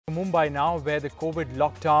Mumbai now, where the COVID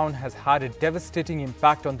lockdown has had a devastating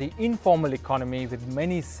impact on the informal economy, with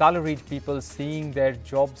many salaried people seeing their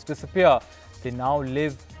jobs disappear. They now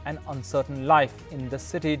live an uncertain life in the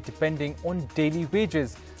city depending on daily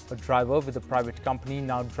wages. A driver with a private company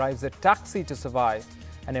now drives a taxi to survive.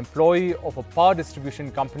 An employee of a power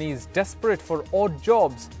distribution company is desperate for odd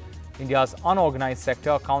jobs. India's unorganized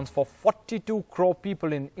sector accounts for 42 crore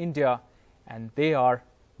people in India, and they are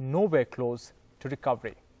nowhere close to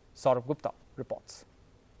recovery. Saurabh Gupta reports.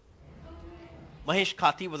 Mahesh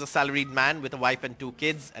Khati was a salaried man with a wife and 2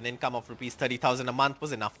 kids. An income of rupees 30,000 a month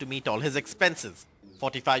was enough to meet all his expenses.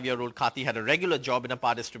 45-year-old Khati had a regular job in a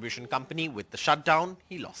power distribution company. With the shutdown,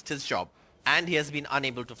 he lost his job. And he has been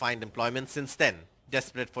unable to find employment since then.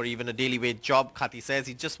 Desperate for even a daily wage job, Khati says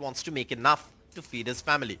he just wants to make enough to feed his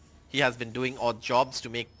family. He has been doing odd jobs to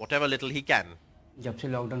make whatever little he can. जब से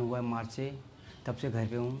lockdown हुआ है मार्च से, तब से घर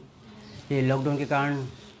पे हूँ. ये लॉकडाउन के कारण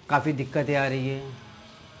काफ़ी दिक्कतें आ रही है.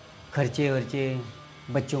 खर्चे वर्चे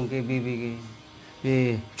बच्चों के, बीवी के,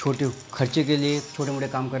 ये छोटे खर्चे के लिए छोटे मोटे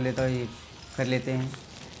काम कर लेते हैं.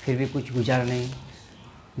 फिर भी कुछ गुजारा नहीं.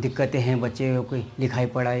 दिक्कतें हैं, बच्चे की लिखाई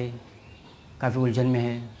पढ़ाई काफ़ी उलझन में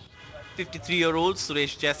है. 53-year-old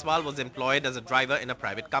Suresh Jaiswal was employed as a driver in a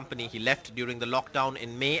private company. He left during the lockdown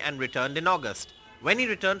in May and returned in August. When he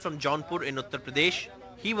returned from Jaunpur in Uttar Pradesh,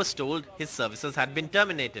 he was told his services had been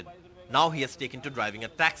terminated. Now he has taken to driving a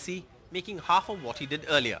taxi, making half of what he did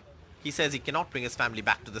earlier. He says he cannot bring his family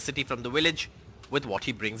back to the city from the village with what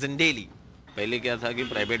he brings in daily. पहले क्या था कि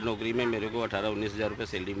private नौकरी में मेरे को 18-19 हज़ार रुपये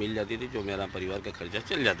सैलरी मिल जाती थी, जो मेरा परिवार का खर्चा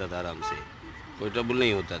चल जाता था आराम से, कोई ट्रबल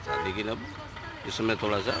नहीं होता था. लेकिन अब इस समय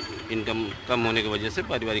थोड़ा सा इनकम कम होने की वजह से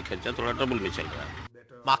पारिवारिक खर्चा थोड़ा ट्रबल में चल रहा है.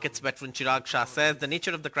 Markets veteran Chirag Shah says the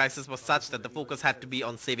nature of the crisis was such that the focus had to be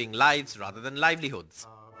on saving lives rather than livelihoods.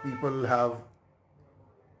 People have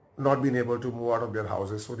not been able to move out of their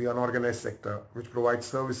houses, so the unorganized sector, which provides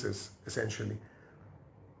services essentially,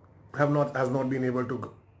 has not been able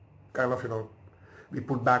to kind of be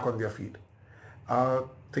put back on their feet.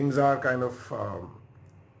 Things are kind of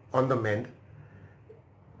on the mend.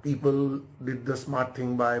 People did the smart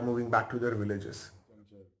thing by moving back to their villages.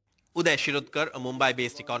 Uday Shirudkar, a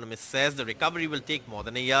Mumbai-based economist, says the recovery will take more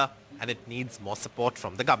than a year and it needs more support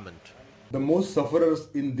from the government. The most sufferers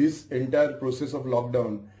in this entire process of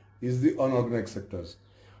lockdown is the unorganized sectors.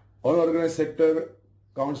 Unorganized sector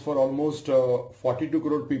counts for almost 42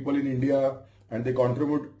 crore people in India, and they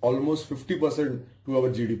contribute almost 50% to our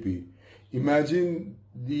GDP. Imagine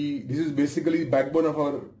this is basically the backbone of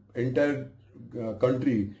our entire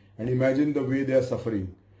country, and imagine the way they are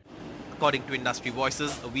suffering. According to industry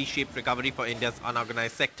voices, a V-shaped recovery for India's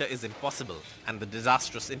unorganized sector is impossible, and the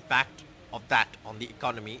disastrous impact of that on the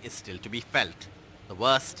economy is still to be felt. The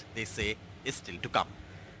worst, they say, is still to come.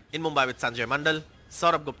 In Mumbai with Sanjay Mandal,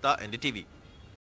 Saurabh Gupta, NDTV.